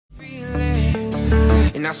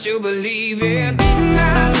and I still believe it. Didn't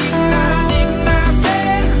I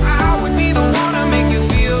say I would be the one to make you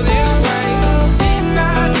feel this way? Didn't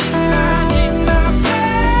I say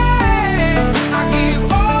I give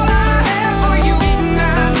all I have for you? Didn't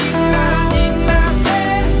I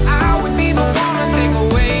say I would be the one to take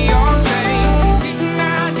away your pain?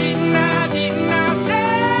 Didn't I say,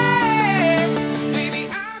 baby,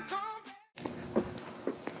 I can't.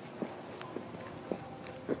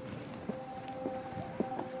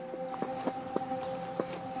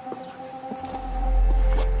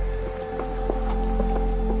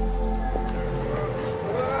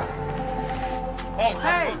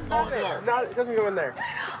 Hey, stop it! No, it doesn't go in there.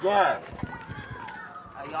 Yeah.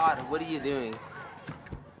 Ayad, what are you doing?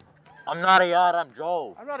 I'm not Ayad, I'm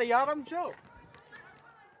Joe. I'm not Ayad, I'm Joe.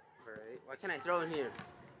 Alright, what can I throw in here?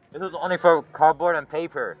 This is only for cardboard and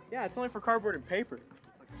paper. Yeah, it's only for cardboard and paper. It's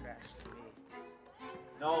like trash to me.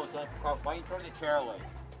 No, it's like cardboard. Why are you throwing the chair away?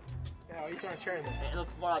 Yeah, why are you throwing a chair in there? It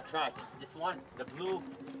looks more like trash. This one, the blue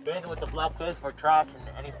bin with the black face for trash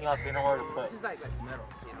and anything else you know where to put. This is like metal,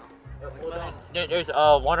 you know? Well, then, there's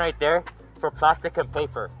one right there for plastic and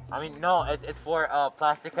paper. I mean, no, it's for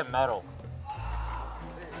plastic and metal.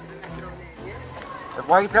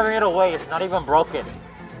 Why are you throwing it away? It's not even broken.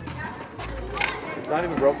 It's not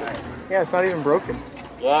even broken. Yeah, it's not even broken.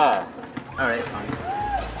 Yeah. Alright, fine.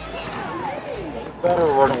 You better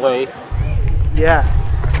run away. Yeah.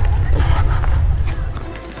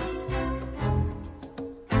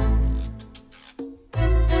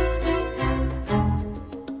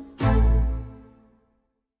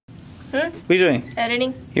 What are you doing?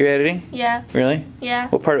 Editing. You're editing? Yeah. Really? Yeah.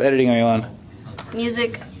 What part of editing are you on?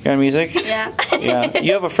 Music. You're on music? Yeah. Yeah.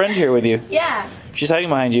 You have a friend here with you. Yeah. She's hiding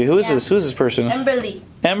behind you. Who is this? Who is this person? Emberly.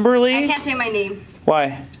 Emberly? I can't say my name.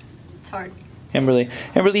 Why? It's hard. Emberly.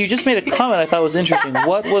 Emberly, you just made a comment I thought was interesting.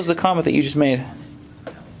 What was the comment that you just made?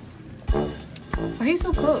 Why are you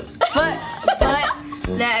so close? But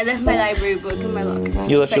I left my library book in my locker.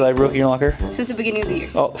 You left your library book in your locker? Since the beginning of the year.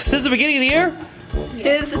 Oh, since the beginning of the year?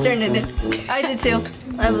 His sister did it. I did too.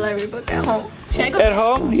 I have a library book at home. Should I go? At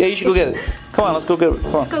home? Yeah, you should go get it. Come on, let's go get it.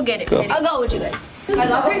 Come on. Let's go get it. Go. I'll go with you guys. My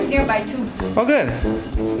locker is nearby too. Oh, good.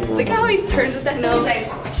 Look how he turns with that stuff.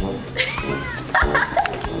 Like,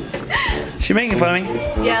 She making fun of me?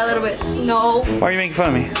 yeah, a little bit. No. Why are you making fun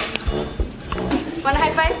of me? Want a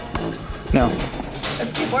high five? No. A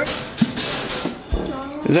skateboard?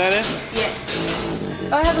 Is that it? Yeah.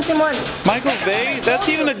 Oh, I have the same one. Michael Bay? That's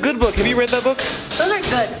even a good book. Have you read that book? Those are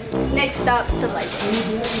good. Next stop, the library.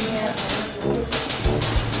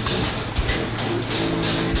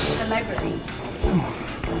 The library.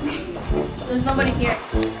 There's nobody here.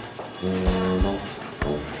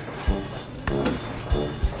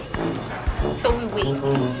 So we wait.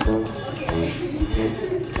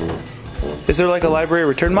 Is there like a library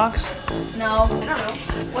return box? No, I don't know.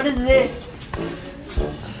 What is this?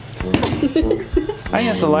 I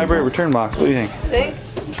think it's a library return box. What do you think? Think?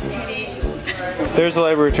 There's a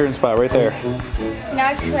library return spot right there. Now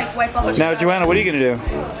I can like wipe off. Now, Joanna, what are you gonna do?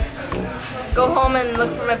 Go home and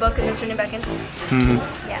look for my book and then turn it back in.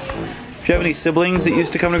 Yeah. If you have any siblings that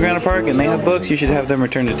used to come to Granite Park and they have books, you should have them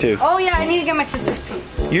returned it too. Oh yeah, I need to get my sisters too.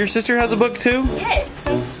 Your sister has a book too? Yeah,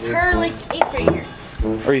 since her like 8th grade year.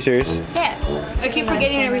 Are you serious? Yeah. I keep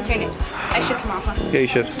forgetting to return it. I should tomorrow, huh? Yeah, you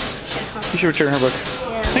should. You should return her book.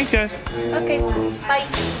 Yeah. Thanks, guys. Okay. Bye.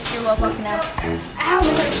 You're welcome now. Ow,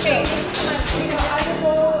 my face.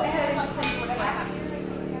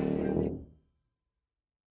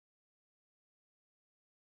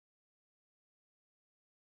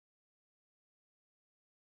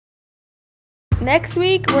 Next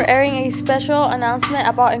week, we're airing a special announcement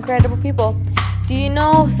about incredible people. Do you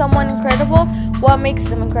know someone incredible? What makes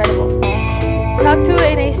them incredible? Talk to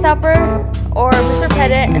an A-Stopper or Mr.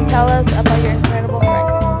 Pettit and tell us about your incredible friend.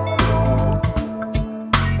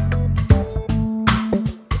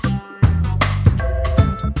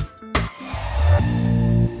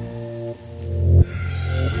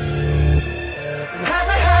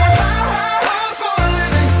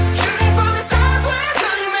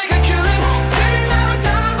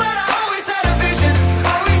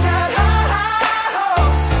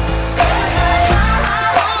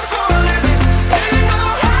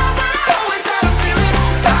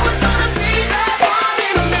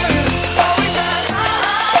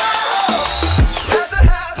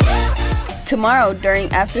 Tomorrow,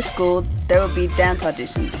 during after school, there will be dance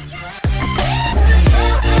auditions.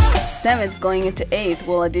 7th going into 8th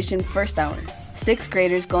will audition first hour. 6th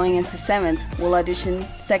graders going into 7th will audition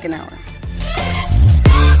second hour.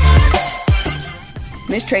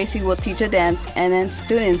 Miss Tracy will teach a dance and then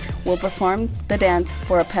students will perform the dance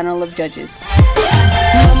for a panel of judges.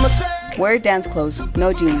 Mama said, Wear dance clothes,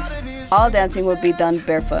 no jeans. All dancing will be done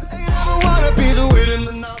barefoot. wanna be the wit in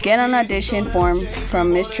the night. Get an audition form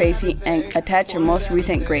from Miss Tracy and attach your most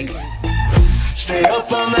recent grades. Stay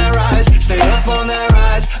up on that rise, stay up on that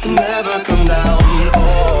rise, never come down.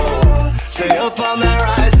 Oh, stay up on that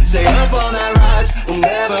rise, stay up on that rise,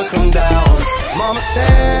 never come down. Mama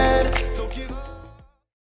said, don't give up.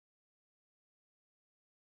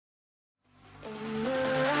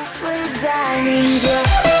 We're dying.